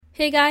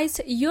Hey guys,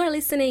 you're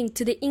listening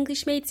to the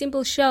English Made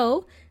Simple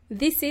show.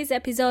 This is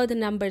episode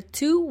number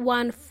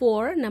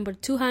 214, number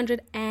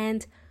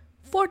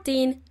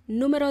 214,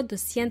 número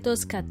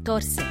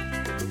 214.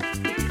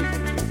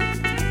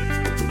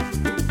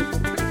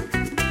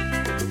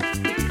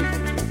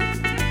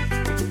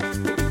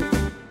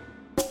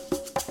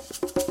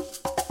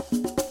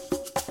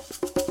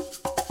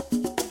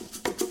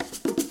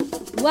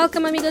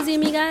 Welcome amigos y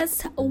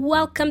amigas,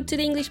 welcome to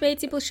the English Made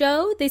Simple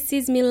show. This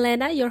is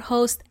Milena, your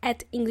host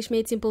at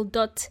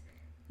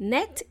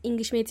englishmadesimple.net,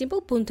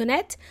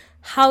 englishmadesimple.net.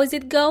 How is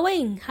it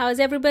going? How is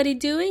everybody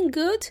doing?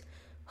 Good?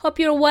 Hope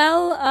you're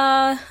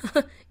well.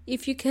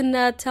 If you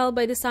can tell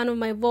by the sound of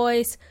my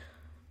voice,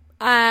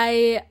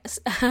 I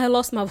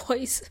lost my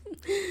voice.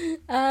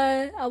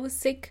 I was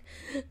sick.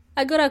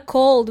 I got a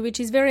cold, which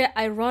is very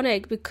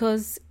ironic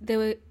because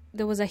there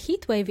was a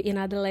heat wave in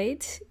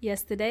Adelaide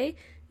yesterday.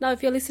 Now,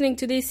 if you're listening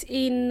to this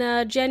in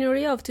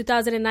January of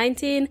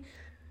 2019,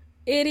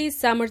 it is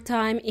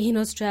summertime in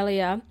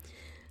Australia,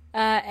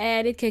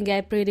 and it can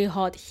get pretty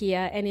hot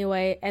here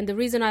anyway. And the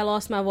reason I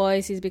lost my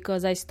voice is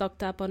because I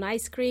stocked up on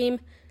ice cream,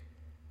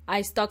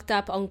 I stocked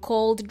up on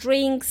cold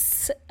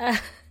drinks,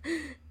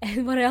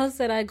 and what else?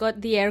 And I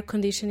got the air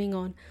conditioning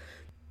on.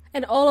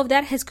 And all of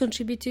that has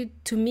contributed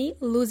to me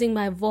losing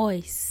my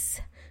voice.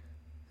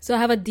 So I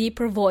have a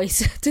deeper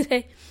voice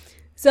today.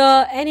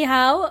 So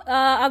anyhow,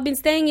 I've been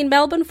staying in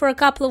Melbourne for a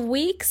couple of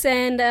weeks,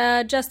 and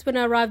just when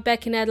I arrived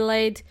back in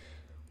Adelaide,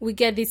 we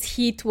get this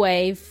heat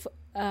wave,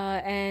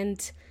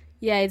 and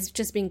yeah, it's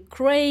just been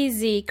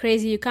crazy.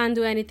 You can't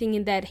do anything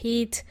in that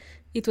heat.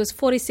 It was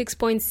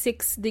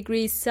 46.6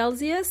 degrees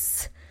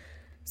Celsius.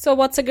 So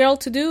what's a girl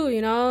to do,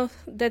 you know?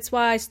 That's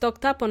why I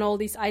stocked up on all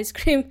this ice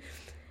cream,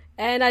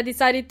 and I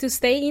decided to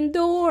stay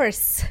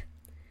indoors.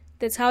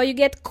 That's how you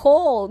get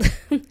cold.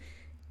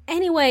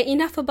 Anyway,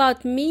 enough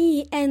about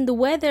me and the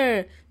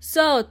weather.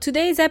 So,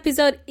 today's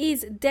episode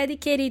is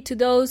dedicated to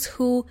those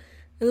who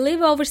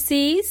live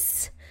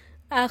overseas,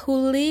 who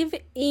live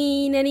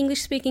in an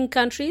English-speaking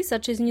country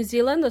such as New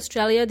Zealand,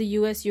 Australia, the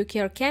US, UK,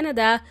 or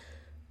Canada.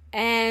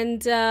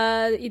 And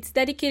it's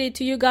dedicated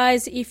to you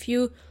guys if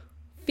you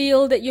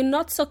feel that you're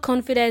not so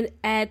confident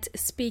at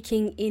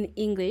speaking in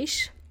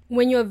English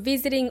when you're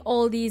visiting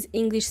all these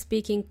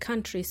English-speaking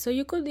countries. So,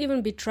 you could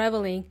even be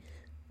traveling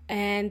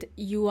and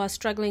you are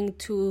struggling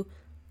to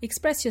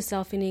express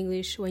yourself in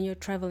English when you're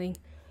traveling.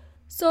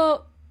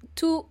 So,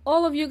 to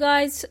all of you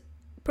guys,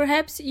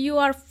 perhaps you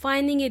are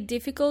finding it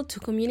difficult to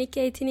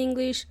communicate in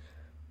English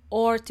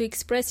or to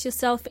express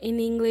yourself in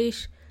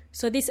English.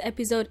 So, this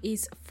episode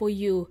is for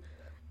you.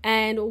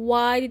 And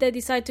why did I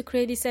decide to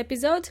create this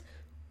episode?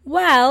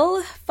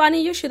 Well,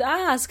 funny you should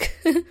ask.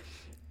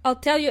 I'll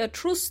tell you a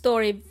true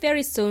story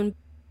very soon.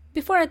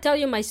 Before I tell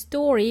you my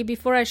story,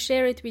 before I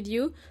share it with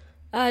you,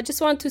 I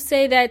just want to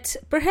say that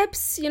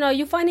perhaps,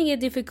 you're finding it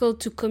difficult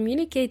to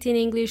communicate in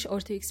English or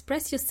to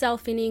express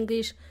yourself in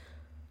English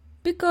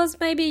because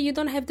maybe you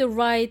don't have the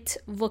right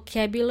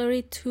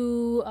vocabulary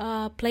to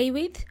play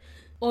with,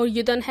 or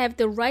you don't have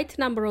the right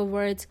number of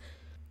words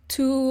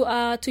to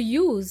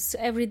use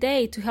every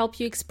day to help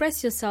you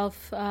express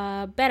yourself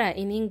better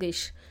in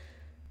English.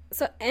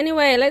 So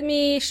anyway, let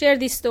me share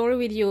this story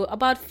with you.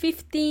 About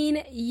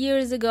 15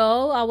 years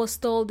ago, I was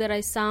told that I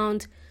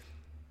sound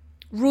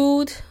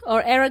rude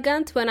or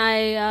arrogant when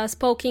I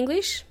spoke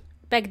English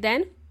back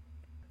then.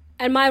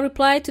 And my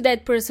reply to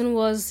that person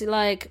was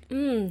like,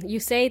 you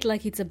say it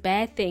like it's a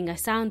bad thing. I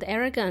sound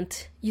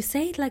arrogant. You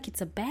say it like it's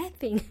a bad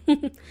thing.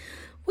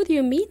 What do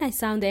you mean I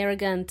sound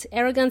arrogant?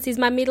 Arrogance is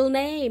my middle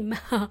name.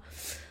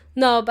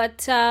 No,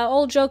 but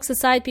all jokes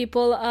aside,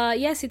 people,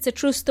 yes, it's a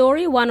true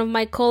story. One of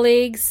my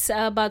colleagues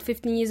about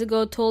 15 years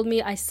ago told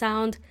me I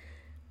sound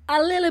a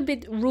little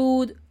bit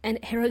rude and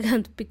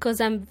arrogant because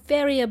I'm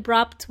very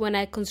abrupt when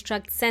I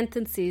construct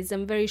sentences.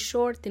 I'm very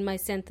short in my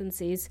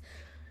sentences,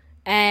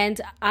 and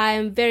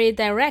I'm very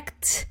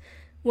direct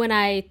when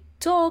I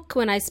talk,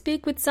 when I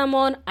speak with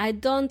someone. I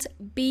don't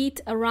beat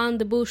around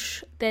the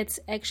bush. That's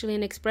actually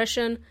an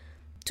expression.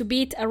 To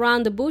beat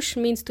around the bush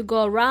means to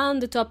go around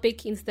the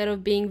topic instead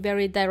of being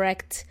very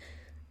direct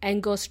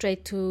and go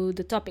straight to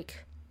the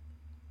topic.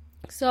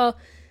 So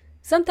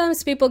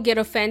sometimes people get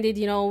offended,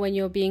 when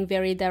you're being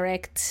very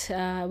direct,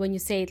 when you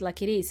say it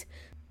like it is.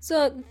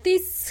 So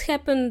this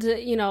happened,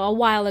 a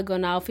while ago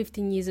now,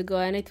 15 years ago,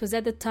 and it was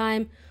at the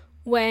time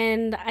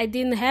when I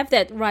didn't have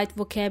that right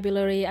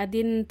vocabulary. I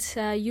didn't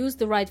use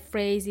the right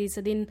phrases.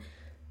 I didn't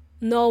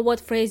know what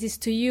phrases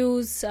to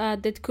use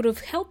that could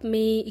have helped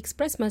me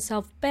express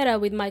myself better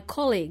with my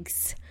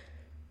colleagues.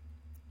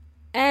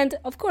 And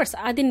of course,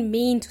 I didn't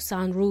mean to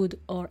sound rude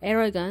or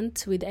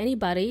arrogant with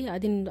anybody. I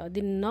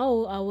didn't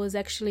know I was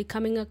actually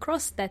coming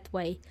across that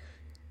way.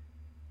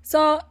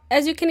 So,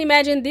 as you can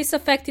imagine, this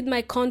affected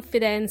my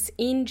confidence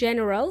in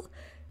general.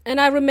 And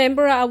I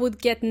remember I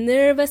would get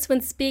nervous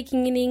when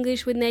speaking in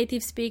English with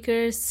native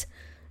speakers.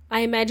 I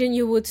imagine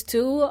you would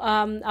too.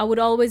 I would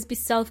always be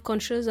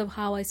self-conscious of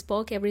how I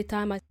spoke every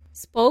time I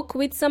spoke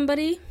with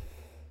somebody.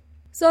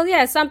 So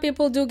yeah, some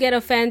people do get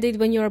offended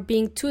when you're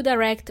being too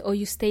direct or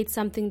you state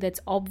something that's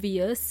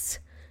obvious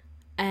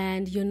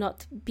and you're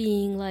not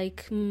being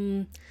like,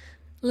 you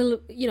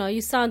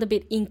sound a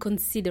bit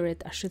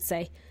inconsiderate, I should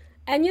say.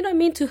 And you don't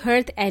mean to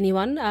hurt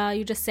anyone.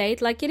 You just say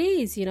it like it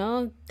is,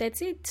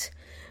 that's it.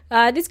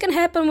 This can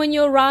happen when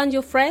you're around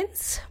your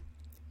friends.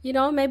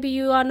 Maybe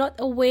you are not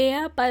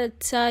aware,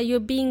 but you're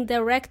being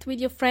direct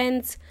with your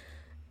friends.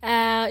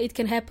 It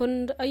can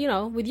happen,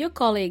 with your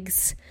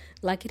colleagues,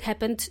 like it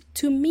happened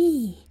to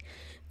me.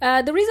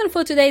 The reason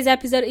for today's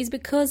episode is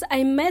because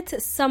I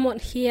met someone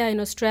here in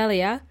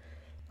Australia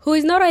who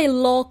is not a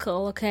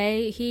local,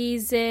 okay?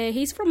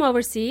 He's from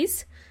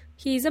overseas.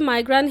 He's a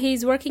migrant.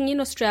 He's working in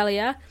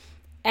Australia.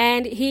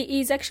 And he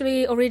is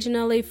actually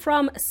originally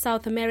from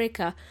South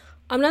America.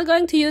 I'm not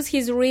going to use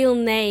his real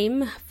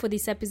name for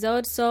this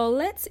episode, so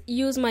let's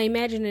use my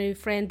imaginary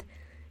friend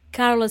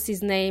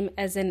Carlos's name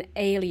as an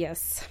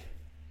alias.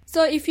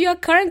 So if you are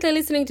currently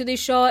listening to this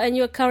show and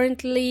you're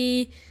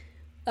currently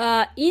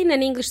in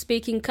an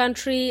English-speaking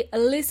country,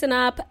 listen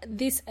up.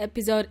 This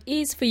episode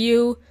is for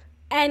you.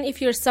 And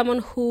if you're someone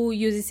who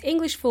uses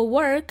English for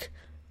work,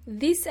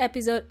 this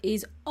episode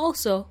is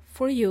also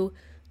for you.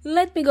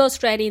 Let me go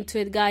straight into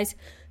it, guys.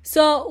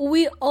 So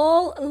we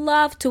all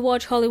love to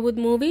watch Hollywood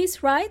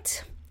movies,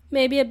 right?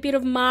 Maybe a bit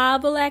of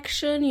Marvel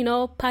action,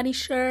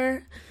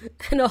 Punisher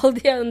and all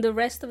the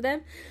rest of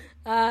them.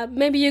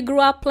 Maybe you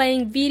grew up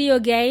playing video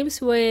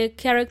games where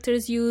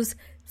characters use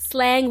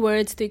slang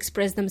words to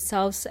express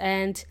themselves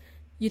and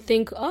you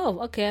think, oh,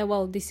 okay,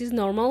 well, this is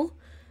normal.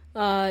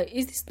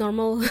 Is this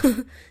normal?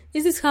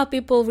 Is this how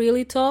people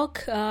really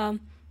talk?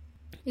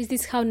 Is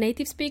this how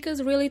native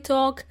speakers really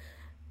talk?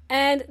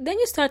 And then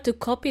you start to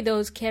copy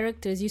those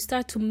characters. You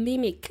start to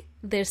mimic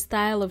their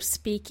style of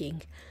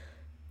speaking.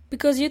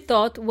 Because you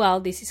thought,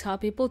 well, this is how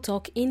people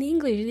talk in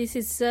English. This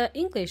is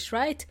English,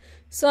 right?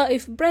 So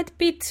if Brad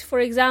Pitt, for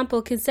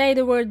example, can say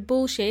the word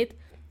bullshit,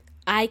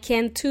 I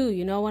can too,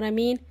 you know what I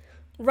mean?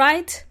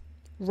 Right?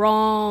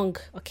 Wrong,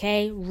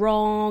 okay?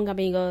 Wrong,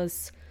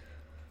 amigos.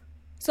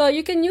 So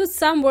you can use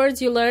some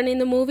words you learn in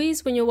the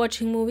movies when you're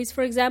watching movies,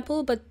 for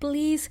example, but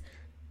please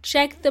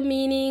check the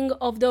meaning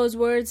of those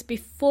words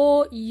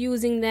before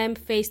using them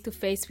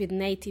face-to-face with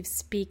native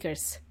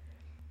speakers.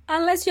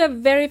 Unless you are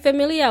very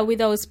familiar with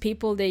those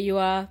people that you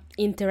are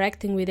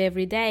interacting with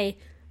every day,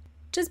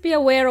 just be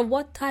aware of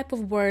what type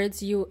of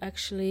words you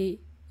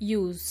actually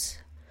use.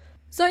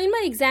 So in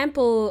my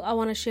example, I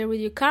want to share with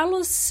you,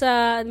 Carlos,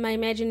 my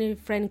imaginary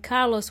friend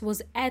Carlos,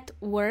 was at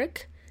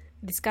work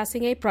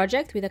discussing a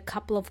project with a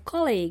couple of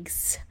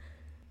colleagues.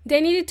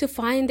 They needed to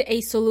find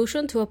a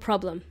solution to a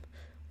problem.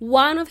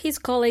 One of his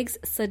colleagues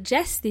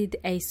suggested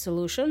a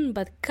solution,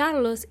 but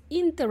Carlos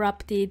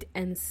interrupted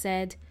and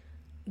said,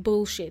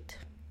 bullshit.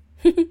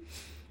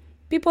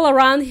 People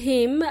around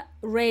him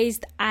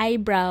raised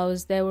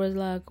eyebrows. They were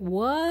like,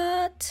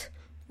 what?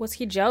 Was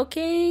he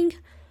joking?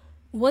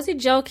 Was he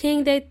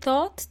joking, they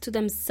thought to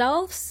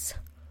themselves?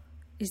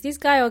 Is this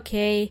guy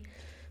okay?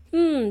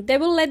 They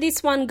will let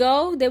this one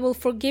go. They will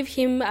forgive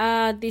him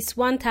this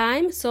one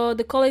time. So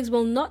the colleagues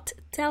will not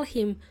tell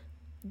him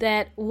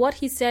that what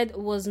he said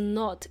was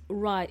not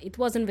right. It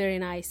wasn't very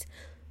nice.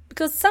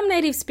 Because some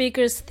native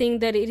speakers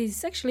think that it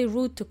is actually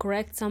rude to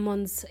correct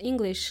someone's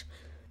English.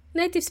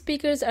 Native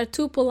speakers are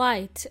too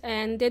polite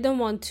and they don't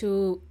want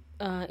to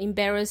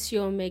embarrass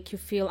you or make you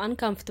feel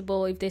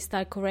uncomfortable if they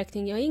start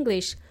correcting your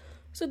English.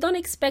 So don't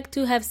expect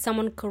to have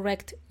someone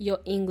correct your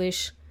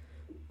English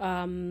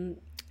in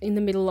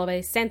the middle of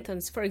a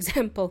sentence, for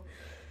example.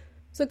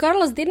 So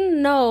Carlos didn't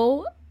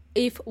know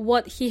if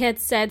what he had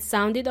said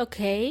sounded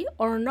okay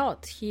or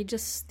not. He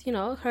just,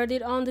 heard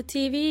it on the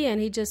TV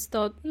and he just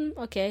thought,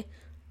 okay,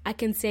 I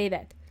can say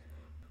that.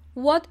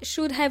 What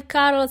should have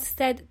Carlos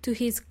said to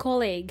his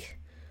colleague?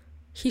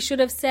 He should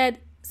have said,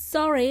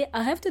 sorry,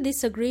 I have to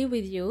disagree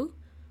with you.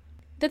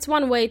 That's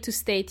one way to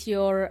state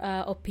your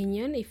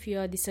opinion if you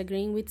are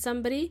disagreeing with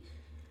somebody.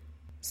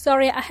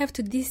 Sorry, I have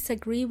to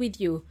disagree with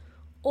you.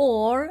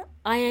 Or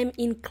I am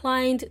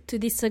inclined to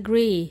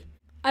disagree.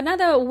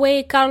 Another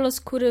way Carlos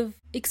could have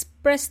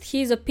expressed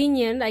his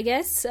opinion, I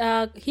guess,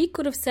 he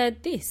could have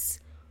said this.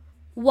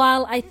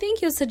 While I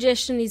think your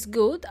suggestion is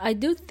good, I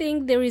do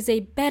think there is a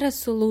better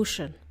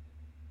solution.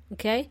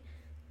 Okay?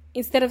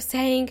 Instead of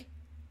saying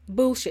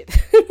bullshit.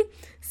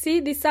 See,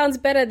 this sounds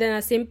better than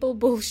a simple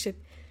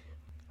bullshit.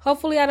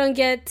 Hopefully I don't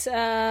get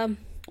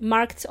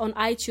marked on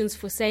iTunes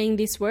for saying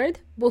this word,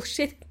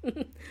 bullshit.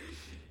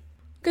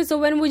 Okay, so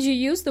when would you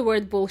use the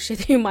word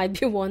bullshit, you might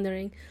be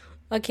wondering.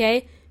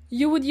 Okay,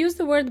 you would use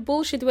the word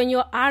bullshit when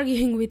you're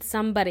arguing with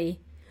somebody.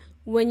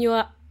 When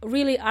you're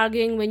really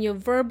arguing, when you're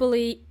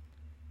verbally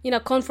in a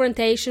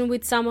confrontation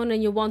with someone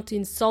and you want to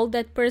insult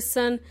that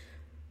person.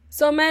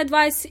 So my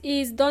advice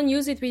is don't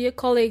use it with your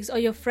colleagues or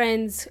your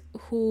friends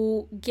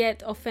who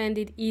get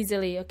offended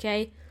easily,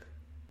 okay?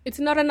 It's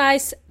not a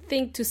nice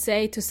thing to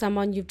say to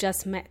someone you've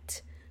just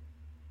met.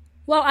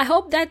 Well, I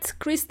hope that's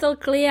crystal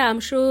clear.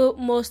 I'm sure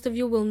most of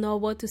you will know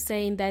what to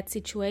say in that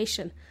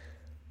situation.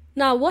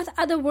 Now, what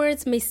other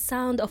words may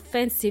sound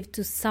offensive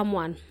to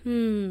someone?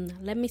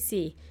 Let me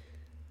see.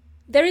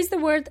 There is the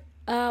word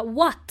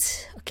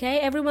what, okay?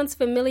 Everyone's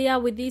familiar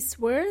with this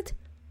word?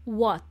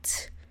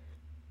 What?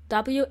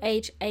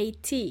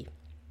 W-H-A-T.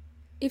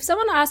 If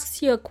someone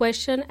asks you a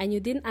question and you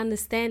didn't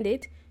understand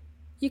it,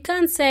 you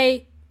can't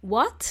say,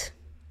 what?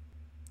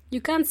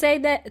 You can't say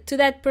that to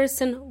that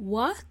person,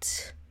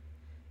 what?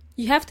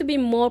 You have to be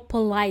more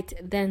polite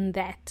than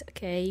that,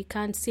 okay? You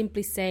can't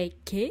simply say,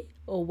 ¿qué?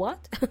 Or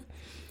what?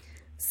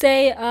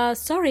 Say,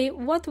 sorry,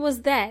 what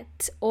was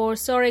that? Or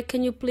sorry,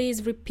 can you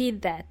please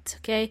repeat that,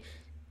 okay?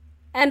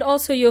 And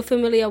also you're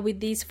familiar with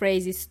these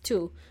phrases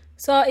too.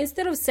 So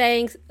instead of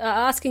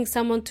asking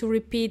someone to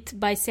repeat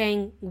by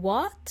saying,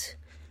 what?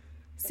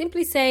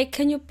 Simply say,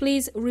 can you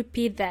please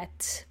repeat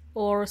that?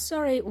 Or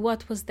sorry,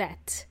 what was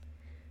that?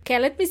 Okay,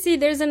 let me see.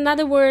 There's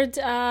another word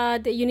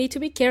that you need to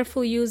be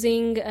careful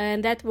using,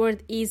 and that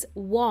word is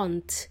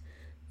want.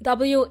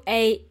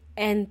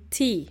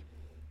 W-A-N-T.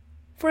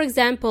 For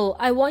example,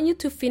 I want you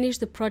to finish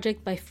the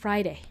project by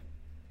Friday.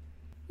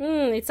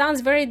 It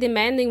sounds very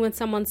demanding when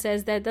someone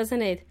says that,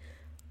 doesn't it?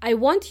 I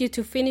want you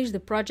to finish the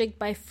project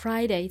by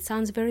Friday. It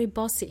sounds very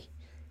bossy.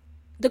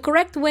 The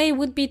correct way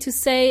would be to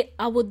say,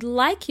 I would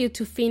like you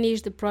to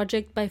finish the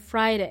project by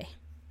Friday.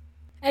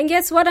 And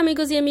guess what,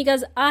 amigos y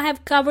amigas? I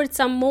have covered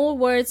some more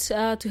words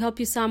to help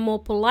you sound more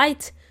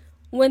polite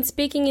when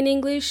speaking in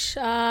English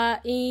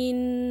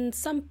in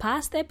some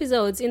past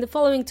episodes. In the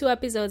following 2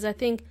 episodes, I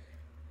think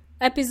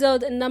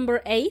episode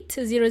number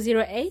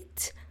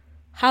 008,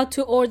 how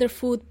to order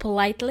food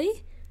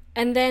politely.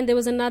 And then there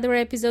was another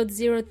episode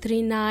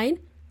 039,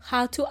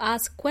 how to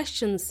ask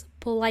questions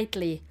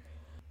politely.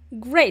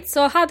 Great.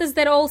 So how does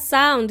that all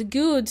sound?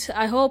 Good.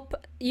 I hope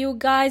you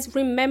guys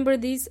remember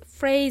these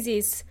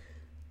phrases.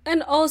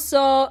 And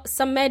also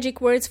some magic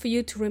words for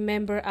you to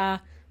remember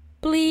are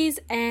please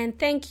and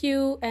thank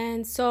you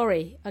and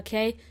sorry.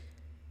 Okay?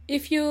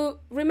 If you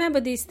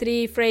remember these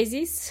 3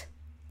 phrases,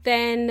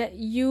 then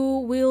you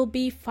will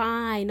be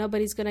fine.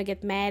 Nobody's gonna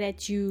get mad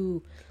at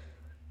you.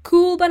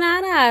 Cool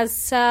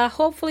bananas.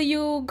 Hopefully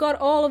you got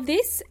all of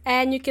this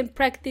and you can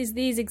practice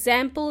these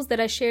examples that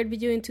I shared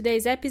with you in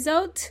today's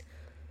episode.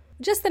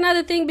 Just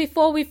another thing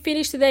before we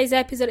finish today's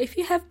episode. If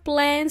you have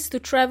plans to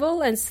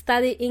travel and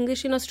study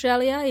English in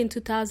Australia in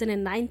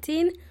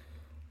 2019,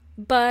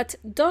 but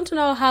don't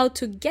know how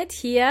to get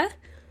here,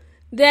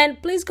 then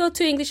please go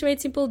to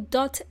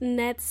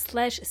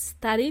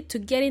englishmadesimple.net/study to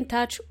get in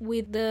touch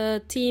with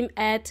the team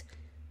at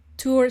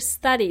Tour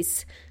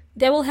Studies.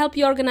 They will help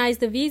you organize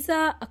the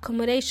visa,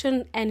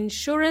 accommodation, and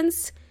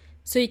insurance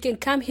so you can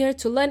come here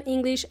to learn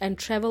English and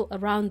travel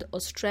around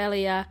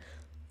Australia.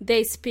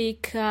 They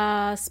speak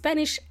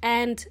Spanish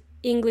and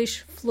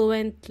English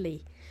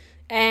fluently.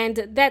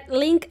 And that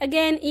link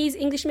again is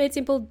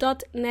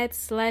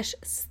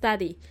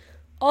englishmadesimple.net/study.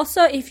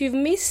 Also, if you've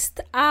missed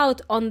out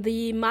on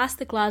the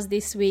masterclass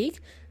this week,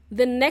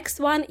 the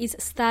next one is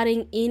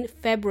starting in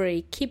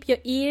February. Keep your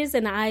ears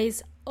and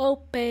eyes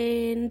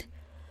opened.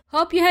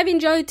 Hope you have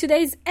enjoyed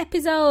today's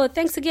episode.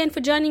 Thanks again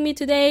for joining me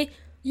today.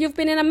 You've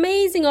been an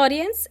amazing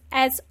audience,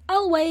 as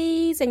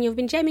always, and you've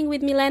been jamming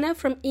with Milena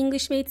from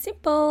English Made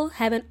Simple.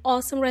 Have an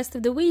awesome rest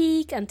of the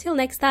week. Until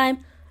next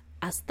time,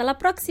 hasta la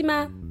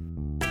próxima!